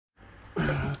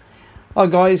Hi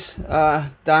guys,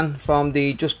 Dan from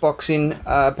the Just Boxing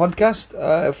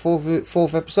podcast,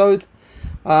 fourth episode.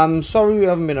 Sorry we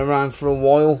haven't been around for a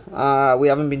while. We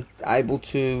haven't been able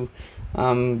to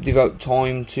devote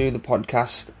time to the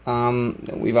podcast.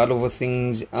 We've had other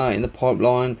things in the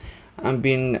pipeline and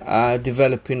been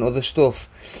developing other stuff.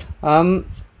 One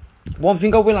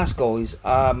thing I will ask guys,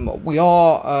 we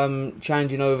are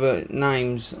changing over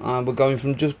names. We're going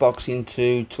from Just Boxing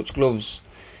to Touch Gloves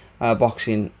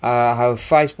Boxing. Our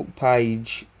Facebook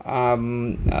page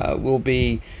will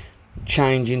be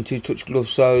changing to Touch Gloves,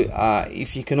 so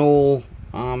if you can all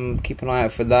keep an eye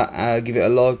out for that, give it a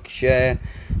like, share,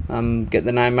 get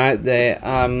the name out there,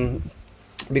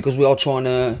 because we are trying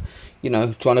to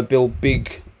build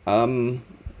big, with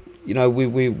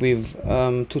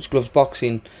Touch Gloves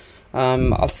Boxing.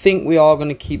 I think we are going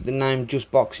to keep the name Just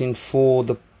Boxing for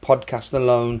the podcast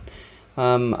alone.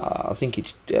 I think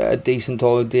it's a decent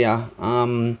idea,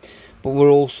 but we're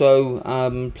also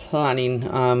planning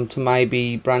to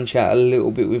maybe branch out a little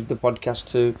bit with the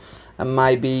podcast too, and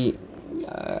maybe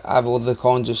have other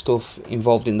kinds of stuff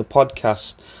involved in the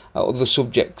podcast, other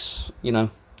subjects,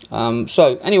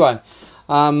 So anyway,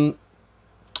 I'm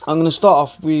going to start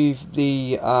off with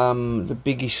the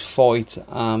biggest fight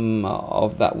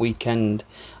of that weekend,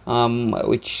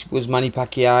 which was Manny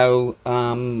Pacquiao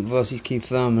versus Keith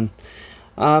Thurman.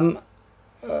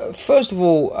 First of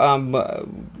all,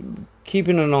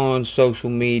 keeping an eye on social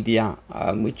media,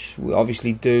 which we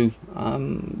obviously do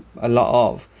a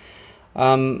lot of.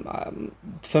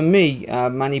 For me,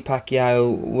 Manny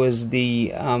Pacquiao was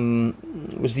the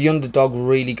underdog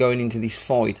really going into this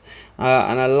fight,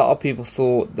 and a lot of people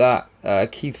thought that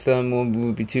Keith Thurman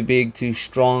would be too big, too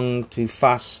strong, too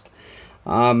fast,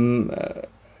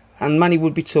 and Manny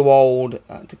would be too old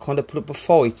to kind of put up a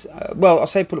fight. Well, I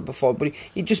say put up a fight, but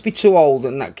he'd just be too old,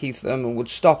 and that Keith Thurman would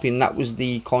stop him. That was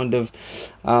the kind of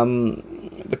narrative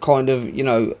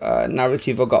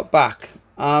I got back.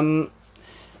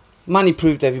 Manny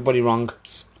proved everybody wrong,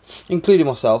 including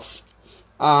myself.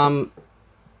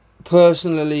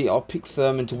 Personally, I picked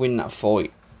Thurman to win that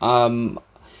fight. But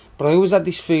I always had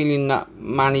this feeling that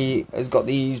Manny has got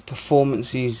these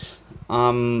performances,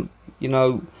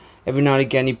 every now and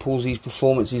again he pulls these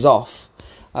performances off.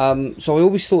 So I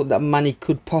always thought that Manny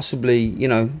could possibly,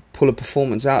 pull a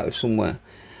performance out of somewhere.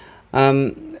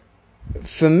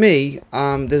 For me,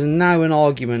 there's now an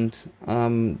argument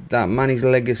that Manny's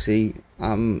legacy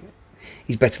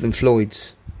is better than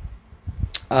Floyd's.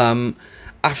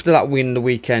 After that win the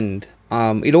weekend,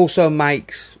 it also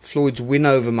makes Floyd's win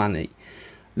over Manny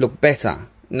look better.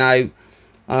 Now,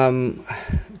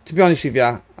 to be honest with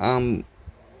you,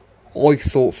 I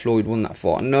thought Floyd won that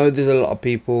fight. I know there's a lot of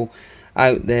people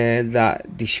out there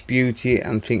that dispute it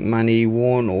and think Manny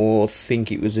won or think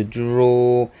it was a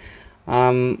draw.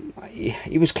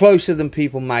 It was closer than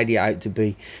people made it out to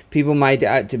be. People made it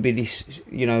out to be this,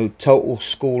 total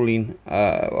schooling,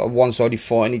 one-sided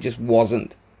fight, and it just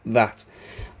wasn't that.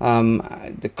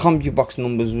 The CompuBox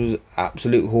numbers was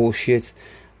absolute horseshit.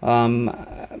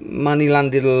 Manny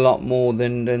landed a lot more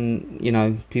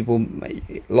than people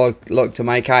like to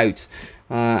make out,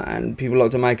 and people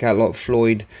like to make out like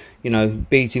Floyd,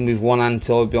 beat him with one hand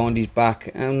tied behind his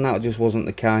back, and that just wasn't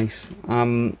the case.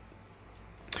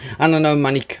 And I know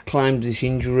Manny claims this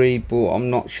injury, but I'm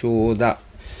not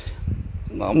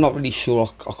really sure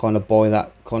I kind of buy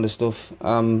that kind of stuff.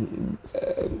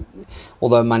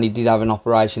 Although Manny did have an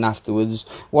operation afterwards.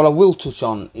 What I will touch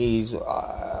on is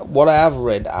what I have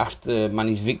read after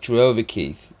Manny's victory over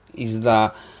Keith is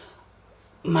that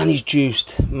Manny's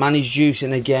juiced. Manny's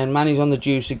juicing again. Manny's on the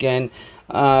juice again.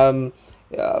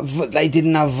 They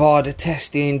didn't have VADA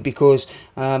testing because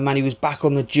Manny was back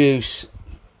on the juice.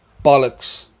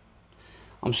 Bollocks.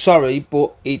 I'm sorry,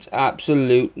 but it's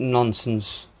absolute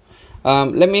nonsense.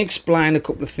 Let me explain a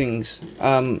couple of things.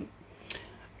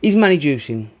 Is Manny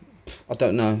juicing? I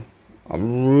don't know. I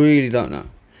really don't know.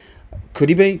 Could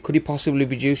he be? Could he possibly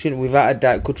be juicing? Without a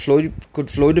doubt. Could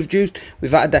Floyd have juiced?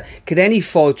 Without a doubt. Could any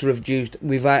fighter have juiced?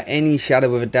 Without any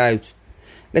shadow of a doubt.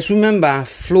 Let's remember,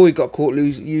 Floyd got caught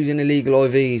using illegal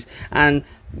IVs, and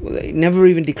never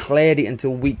even declared it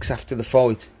until weeks after the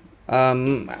fight.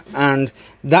 And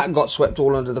that got swept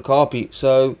all under the carpet.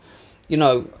 So,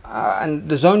 and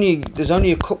there's only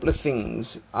a couple of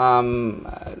things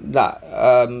that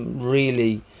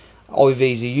really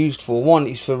IVs are used for. One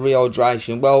is for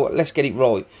rehydration. Well, let's get it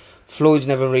right. Floyd's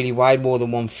never really weighed more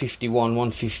than 151,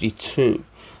 152.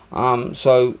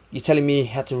 So you're telling me he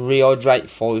had to rehydrate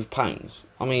 5 pounds?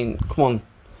 I mean, come on,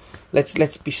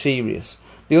 let's be serious.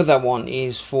 The other one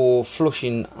is for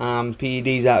flushing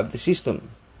PEDs out of the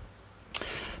system.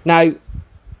 Now,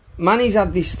 Manny's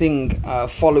had this thing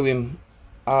follow him,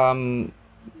 ever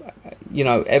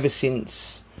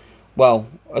since, well,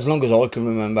 as long as I can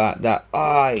remember, that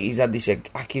he's had this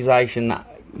accusation that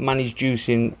Manny's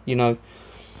juicing,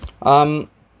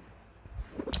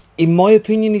 in my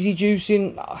opinion, is he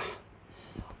juicing?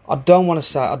 I don't want to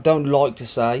say, I don't like to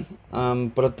say,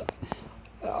 but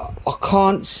I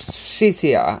can't sit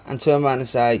here and turn around and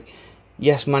say,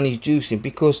 yes, Manny's juicing,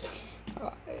 because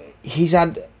he's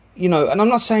had, and I'm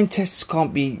not saying tests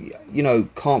can't be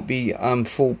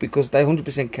full, because they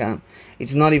 100% can.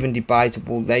 It's not even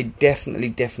debatable. They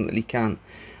definitely can.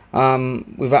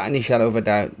 Without any shadow of a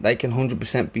doubt, they can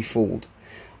 100% be fooled.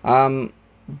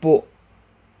 But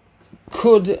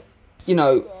could,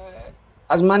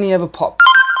 has Manny ever popped?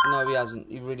 No, he hasn't.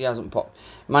 He really hasn't popped.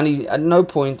 Manny, at no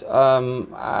point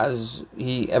has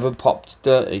he ever popped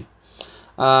dirty.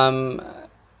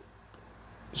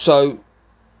 So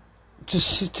to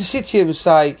sit here and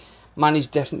say Manny's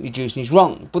definitely juicing, he's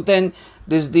wrong. But then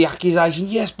there's the accusation.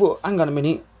 Yes, but hang on a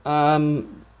minute.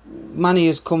 Manny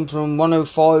has come from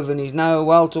 105 and he's now a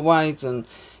welterweight, and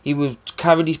he was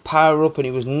carried his power up and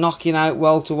he was knocking out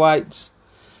welterweights.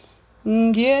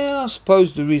 Yeah, I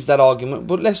suppose there is that argument,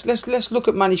 but let's look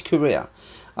at Manny's career.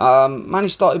 Manny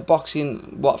started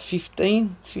boxing,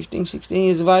 16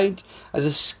 years of age, as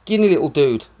a skinny little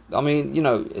dude. I mean,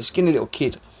 a skinny little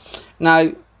kid.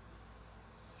 Now,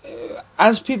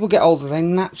 as people get older, they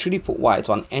naturally put weight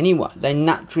on anyway. They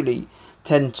naturally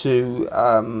tend to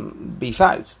beef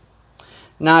out.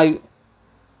 Now,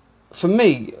 for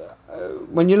me,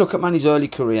 when you look at Manny's early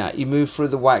career, he moved through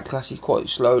the weight classes quite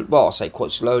slowly. Well, I say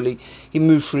quite slowly. He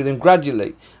moved through them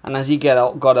gradually, and as he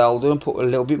got older and put a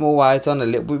little bit more weight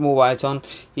on,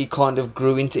 he kind of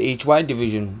grew into each weight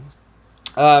division.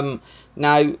 Now,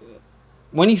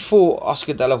 when he fought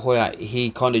Oscar De La Hoya,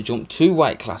 he kind of jumped 2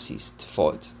 weight classes to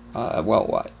fight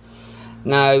welterweight.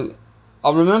 Now,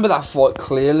 I remember that fight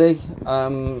clearly,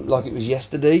 like it was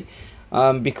yesterday,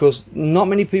 because not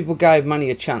many people gave Manny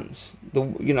a chance.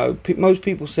 Most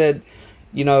people said,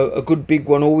 a good big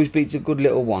one always beats a good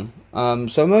little one.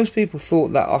 So most people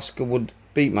thought that Oscar would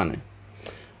beat Manny.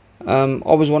 I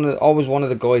was one of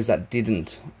the guys that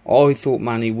didn't. I thought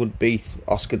Manny would beat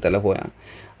Oscar De La Hoya,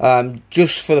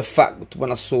 just for the fact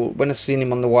when I seen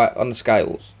him on the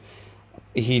scales,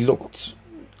 he looked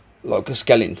like a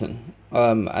skeleton,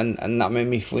 and that made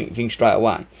me think straight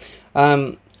away.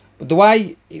 But the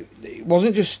way it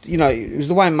wasn't just it was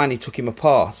the way Manny took him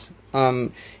apart.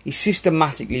 He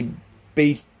systematically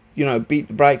beat the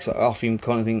brakes off him,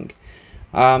 kind of thing.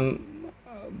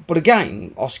 But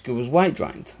again, Oscar was weight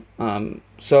drained,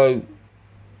 so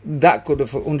that could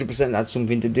have 100% had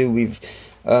something to do with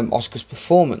Oscar's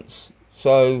performance.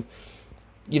 So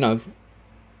it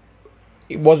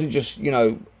wasn't just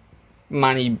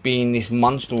Manny being this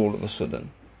monster all of a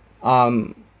sudden.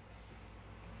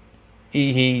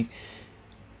 He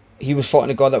was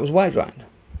fighting a guy that was weight drained.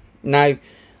 Now,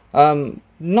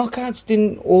 knockouts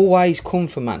didn't always come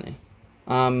for Manny.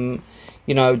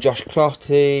 Josh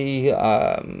Clottey,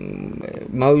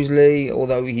 Mosley,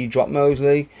 although he dropped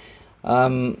Mosley.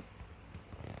 So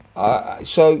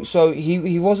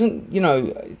he wasn't,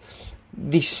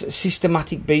 this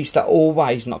systematic beast that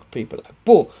always knocked people out.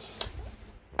 But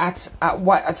at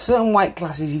certain weight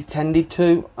classes he tended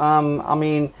to. I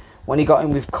mean, when he got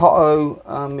in with Cotto,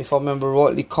 if I remember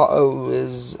rightly, Cotto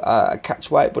was a catch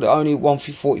weight, but only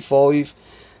 145.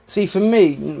 See, for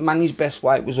me, Manny's best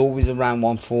weight was always around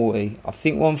 140. I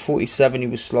think 147 he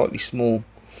was slightly small,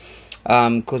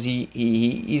 because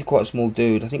he's quite a small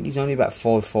dude. I think he's only about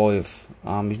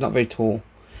 5'5". He's not very tall.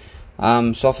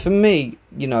 So for me,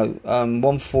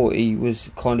 140 was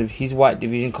kind of his weight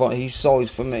division, kind of his size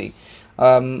for me.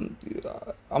 I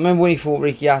remember when he fought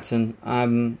Ricky Hatton,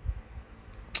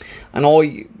 and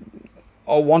I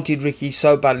wanted Ricky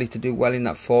so badly to do well in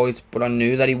that fight, but I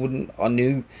knew that he wouldn't.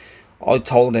 I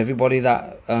told everybody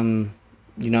that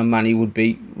Manny would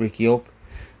beat Ricky up,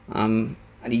 and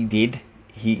he did.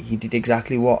 He did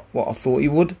exactly what I thought he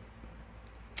would.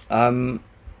 So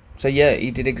yeah, he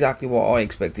did exactly what I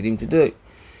expected him to do.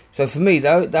 So for me,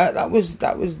 that was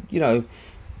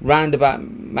round about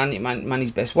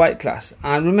Manny's best weight class.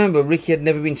 And remember, Ricky had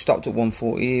never been stopped at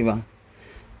 140 either.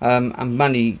 And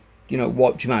Manny,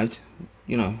 wiped him out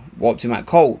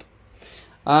cold.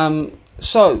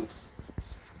 So,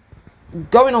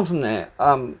 going on from there,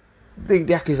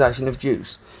 the accusation of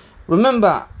juice.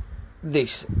 Remember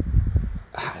this: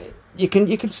 you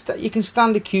can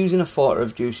stand accusing a fighter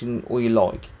of juicing all you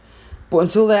like, but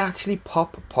until they actually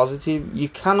pop positive, you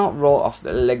cannot write off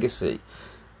the legacy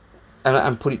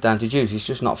and put it down to juice. It's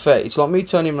just not fair. It's like me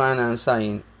turning around and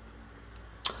saying,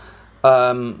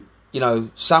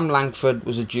 Sam Langford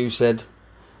was a Juice head.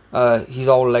 His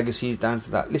whole legacy is down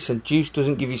to that. Listen, Juice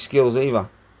doesn't give you skills either.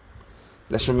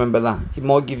 Let's remember that. It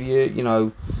might give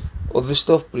you, other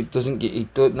stuff, but it doesn't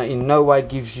in no way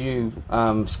gives you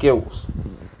skills.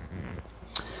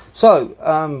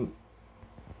 So,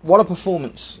 what a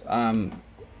performance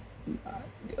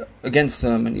against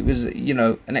them, and it was,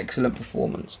 an excellent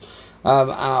performance.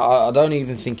 And I don't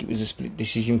even think it was a split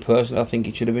decision personally. I think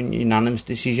it should have been a unanimous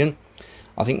decision.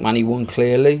 I think Manny won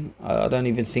clearly. I don't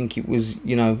even think it was,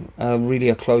 really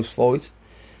a close fight.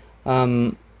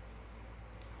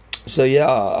 So yeah,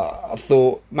 I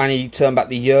thought Manny turned back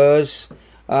the years.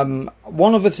 One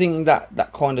other thing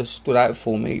that kind of stood out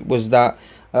for me was that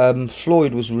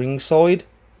Floyd was ringside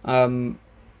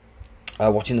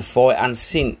watching the fight, and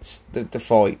since the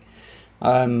fight,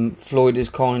 Floyd has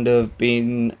kind of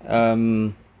been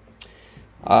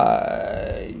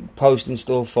posting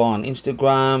stuff on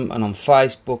Instagram and on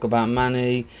Facebook about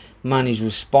Manny. Manny's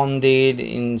responded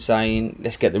in saying,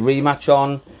 let's get the rematch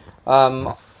on.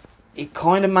 It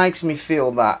kind of makes me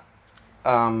feel that,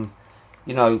 are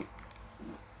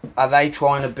they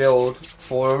trying to build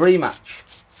for a rematch?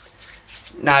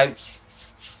 Now,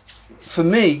 for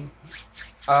me,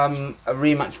 a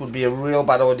rematch would be a real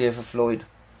bad idea for Floyd.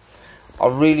 I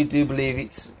really do believe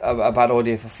it's a bad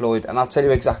idea for Floyd, and I'll tell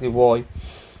you exactly why.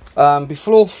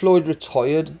 Before Floyd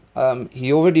retired,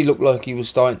 he already looked like he was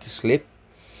starting to slip.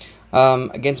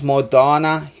 Against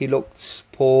Maidana, he looked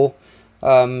poor.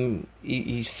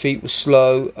 His feet were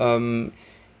slow. One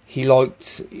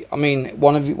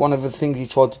of the things he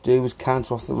tried to do was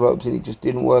counter off the ropes, and it just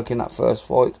didn't work in that first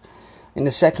fight. In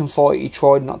the second fight, he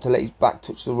tried not to let his back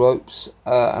touch the ropes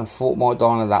and fought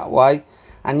Maidana that way.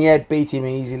 And yeah, it beat him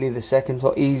easier the second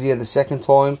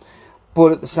time.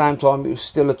 But at the same time, it was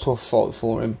still a tough fight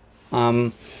for him.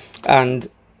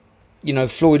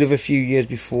 Floyd of a few years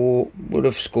before would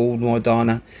have schooled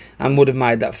Maidana and would have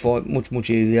made that fight much,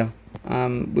 much easier,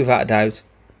 without a doubt.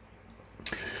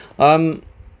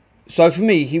 So for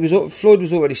me, Floyd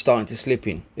was already starting to slip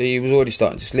in. He was already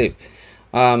starting to slip.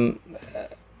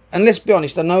 And let's be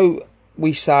honest, I know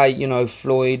we say,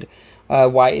 Floyd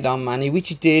waited on Manny, which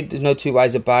he did. There's no two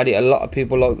ways about it. A lot of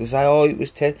people like to say, it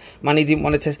was test. Manny didn't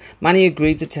want to test. Manny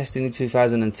agreed to testing in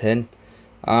 2010.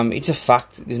 It's a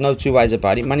fact. There's no two ways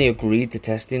about it. Manny agreed to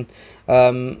testing.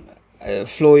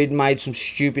 Floyd made some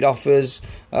stupid offers.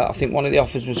 I think one of the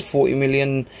offers was $40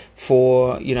 million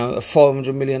for a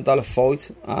 $500 million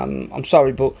fight. I'm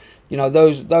sorry, but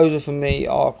those are for me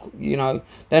are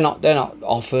they're not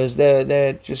offers.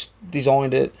 They're just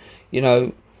designed at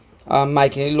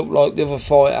making it look like the other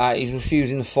fighter is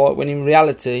refusing the fight, when in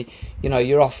reality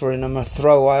you're offering them a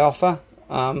throwaway offer.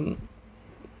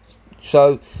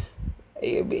 So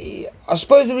I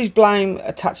suppose there is blame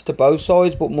attached to both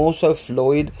sides, but more so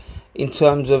Floyd. In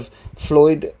terms of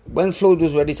Floyd, when Floyd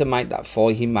was ready to make that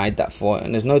fight, he made that fight,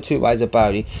 and there's no two ways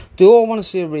about it. Do I want to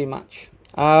see a rematch?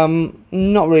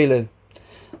 Not really,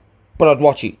 but I'd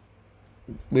watch it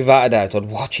without a doubt. I'd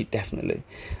watch it definitely,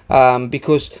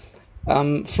 because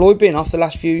Floyd being off the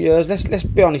last few years. Let's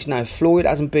be honest now. Floyd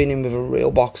hasn't been in with a real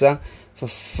boxer for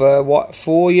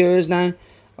 4 years now.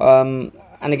 And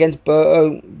against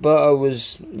Berto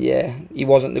was, he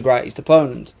wasn't the greatest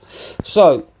opponent.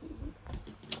 So,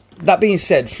 that being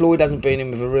said, Floyd hasn't been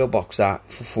in with a real boxer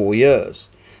for 4 years.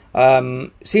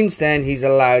 Since then, he's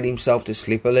allowed himself to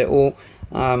slip a little,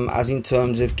 as in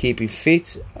terms of keeping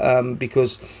fit.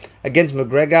 Because against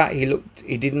McGregor,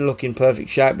 he didn't look in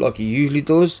perfect shape like he usually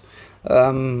does.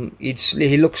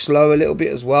 He looked slow a little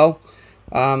bit as well.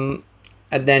 And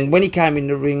then when he came in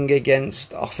the ring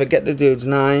against, I forget the dude's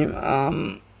name,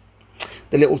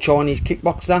 the little Chinese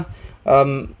kickboxer,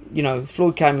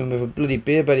 Floyd came in with a bloody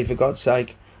beer belly, for God's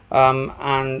sake.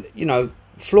 And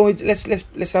Floyd, let's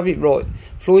have it right.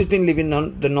 Floyd's been living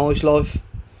the nice life.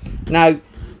 Now,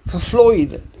 for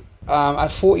Floyd, at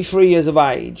 43 years of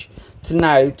age, to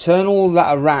now turn all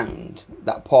that around,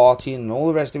 that party and all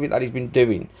the rest of it that he's been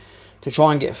doing, to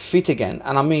try and get fit again,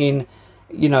 and I mean,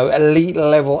 elite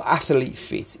level athlete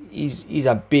fit, is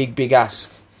a big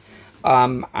ask.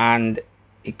 And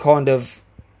it kind of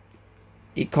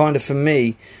for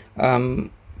me,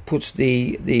 puts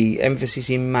the emphasis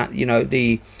in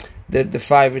the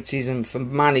favouritism for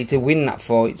Manny to win that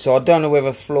fight. So I don't know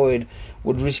whether Floyd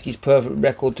would risk his perfect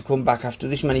record to come back after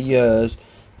this many years,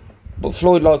 but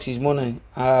Floyd likes his money,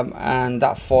 and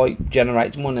that fight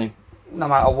generates money no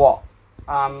matter what.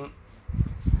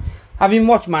 Having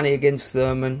watched Manny against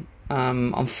Thurman,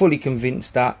 I'm fully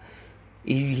convinced that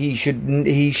he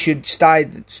should stay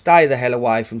the hell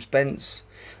away from Spence,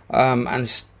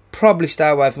 and probably stay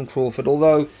away from Crawford.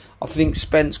 Although I think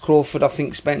Crawford, I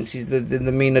think Spence is the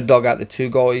meaner dog out the two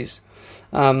guys.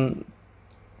 And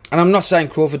I'm not saying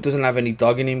Crawford doesn't have any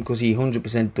dog in him, because he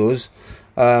 100% does.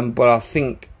 But I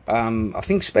think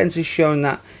Spence has shown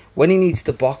that when he needs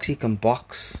to box, he can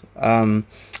box. I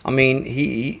mean,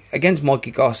 he against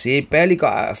Mikey Garcia barely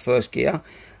got out of first gear,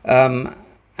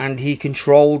 and he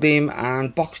controlled him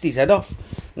and boxed his head off.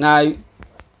 Now,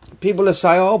 people are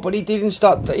saying, "Oh, but he didn't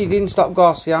stop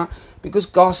Garcia," because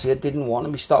Garcia didn't want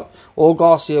to be stopped. All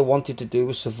Garcia wanted to do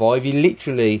was survive. He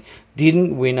literally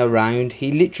didn't win a round.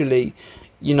 He literally,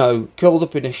 curled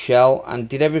up in a shell and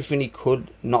did everything he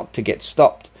could not to get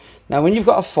stopped. Now, when you've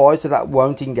got a fighter that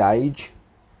won't engage,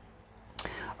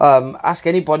 ask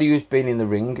anybody who's been in the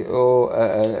ring, or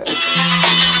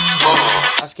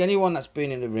ask anyone that's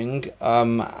been in the ring.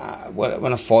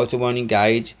 When a fighter won't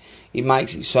engage, it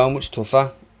makes it so much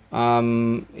tougher.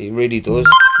 It really does.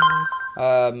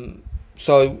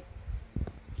 So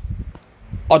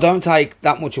I don't take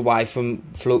that much away from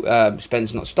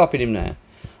Spence not stopping him there.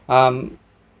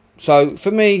 So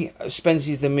for me, Spence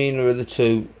is the meaner of the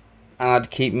two, and I'd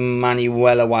keep Manny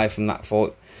well away from that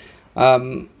fight,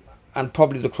 and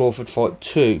probably the Crawford fight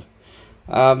too.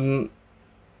 But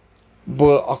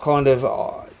I kind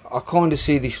of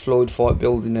see this Floyd fight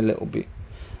building a little bit.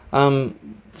 For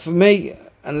me,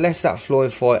 unless that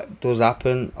Floyd fight does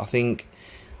happen, I think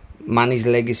Manny's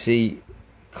legacy,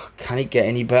 can it get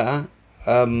any better?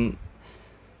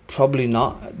 Probably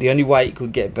not. The only way it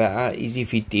could get better is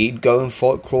if he did go and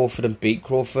fight Crawford and beat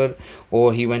Crawford,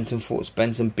 or he went and fought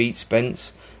Spence and beat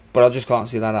Spence. But I just can't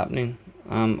see that happening.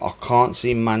 I can't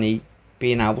see Manny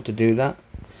being able to do that.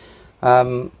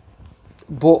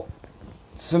 But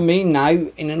for me now,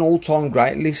 in an all-time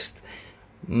great list,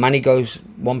 Manny goes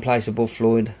one place above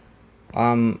Floyd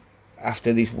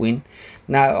after this win.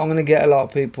 Now, I'm going to get a lot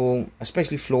of people,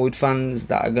 especially Floyd fans,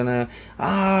 that are going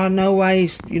to, no way,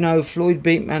 Floyd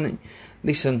beat Manny.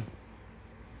 Listen,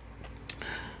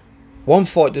 one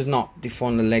fight does not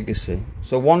define the legacy.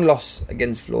 So one loss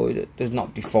against Floyd does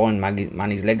not define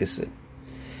Manny's legacy.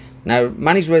 Now,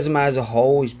 Manny's resume as a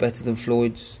whole is better than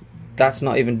Floyd's. That's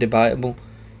not even debatable.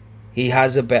 He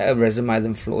has a better resume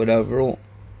than Floyd overall.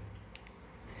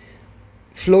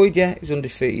 Floyd, yeah, is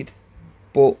undefeated,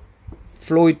 but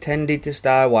Floyd tended to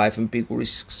stay away from big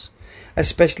risks,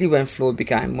 especially when Floyd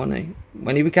became money.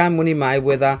 When he became Money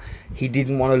Mayweather, he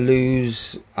didn't want to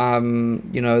lose,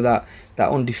 that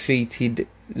undefeated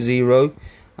zero,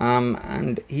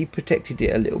 and he protected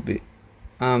it a little bit.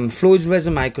 Floyd's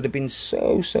resume could have been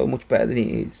so much better than it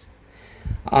is.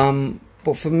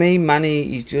 But for me, Manny,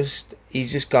 he's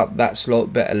just got that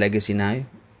slight better legacy now.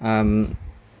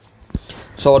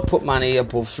 So I'd put Manny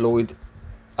above Floyd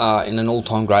in an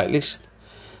all-time great list.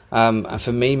 And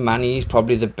for me, Manny is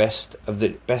probably the best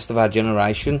of our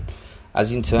generation,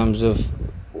 as in terms of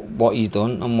what he's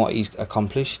done and what he's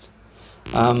accomplished.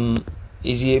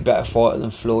 Is he a better fighter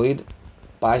than Floyd?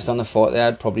 Based on the fight they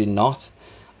had, probably not.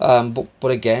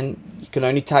 But again, you can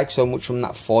only take so much from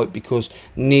that fight, because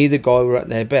neither guy were at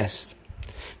their best.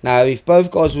 Now, if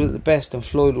both guys were at the best and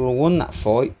Floyd would have won that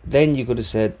fight, then you could have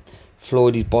said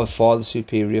Floyd is by far the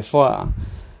superior fighter.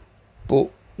 But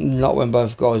not when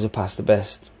both guys are past the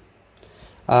best.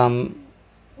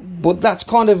 But that's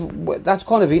kind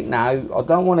of it now. I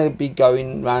don't want to be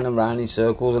going round and round in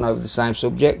circles and over the same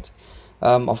subject.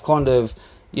 I've kind of,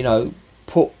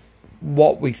 put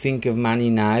what we think of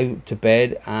Manny now to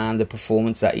bed, and the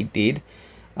performance that he did,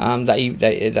 that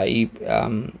he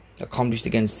accomplished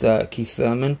against Keith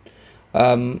Thurman.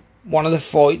 One of the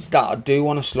fights that I do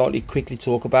want to slightly quickly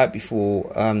talk about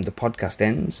before the podcast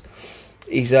ends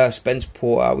is Spence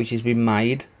Porter, which has been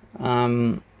made.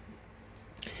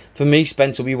 For me,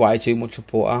 Spence will be way too much for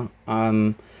Porter,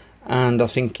 and I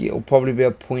think it'll probably be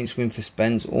a points win for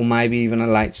Spence, or maybe even a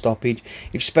late stoppage.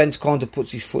 If Spence kind of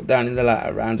puts his foot down in the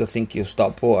latter rounds, I think he'll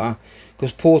stop Porter,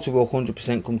 because Porter will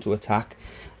 100% come to attack,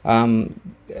 and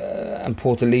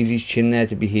Porter leaves his chin there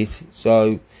to be hit.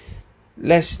 So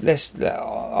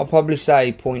I'll probably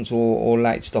say points or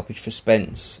late stoppage for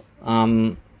Spence.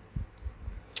 So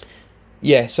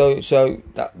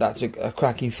that's a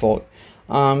cracking fight.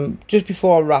 Just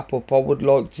before I wrap up, I would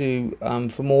like to,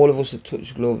 from all of us at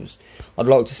Touch Gloves, I'd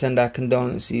like to send our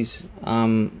condolences.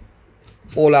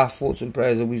 All our thoughts and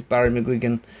prayers are with Barry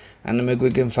McGuigan and the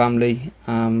McGuigan family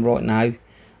right now.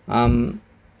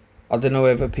 I don't know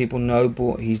whether people know,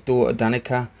 but his daughter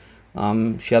Danica,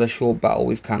 she had a short battle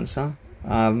with cancer,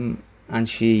 and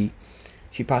she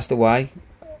passed away.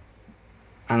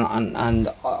 And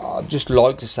I'd just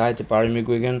like to say to Barry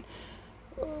McGuigan,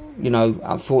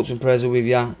 our thoughts and prayers are with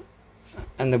you,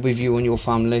 and they're with you and your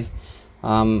family.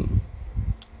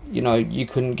 You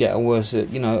couldn't get a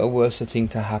worse thing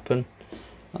to happen.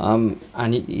 And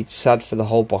it's sad for the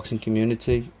whole boxing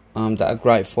community. That a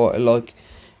great fighter like,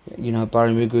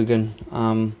 Barry McGuigan,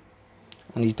 and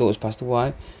his daughter's passed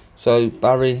away. So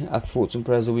Barry, our thoughts and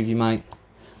prayers are with you, mate.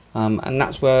 And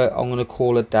that's where I'm going to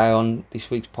call a day on this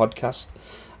week's podcast.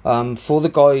 For the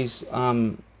guys,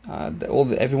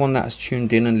 everyone that has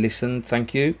tuned in and listened,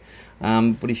 thank you.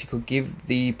 But if you could give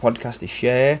the podcast a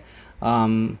share,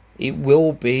 it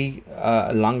will be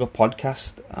a longer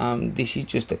podcast. This is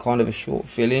just a kind of a short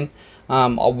fill-in. I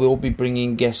will be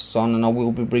bringing guests on, and I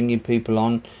will be bringing people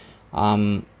on.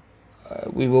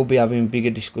 We will be having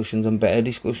bigger discussions and better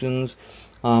discussions.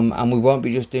 And we won't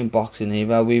be just doing boxing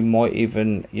either. We might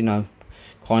even,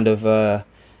 kind of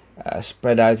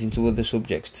spread out into other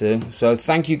subjects too. So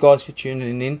thank you guys for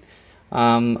tuning in.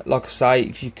 Like I say,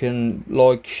 if you can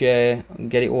like, share, and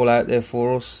get it all out there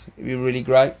for us, it'd be really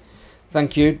great.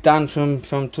 Thank you, Dan from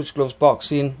Touch Gloves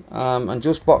Boxing, and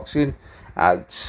Just Boxing out.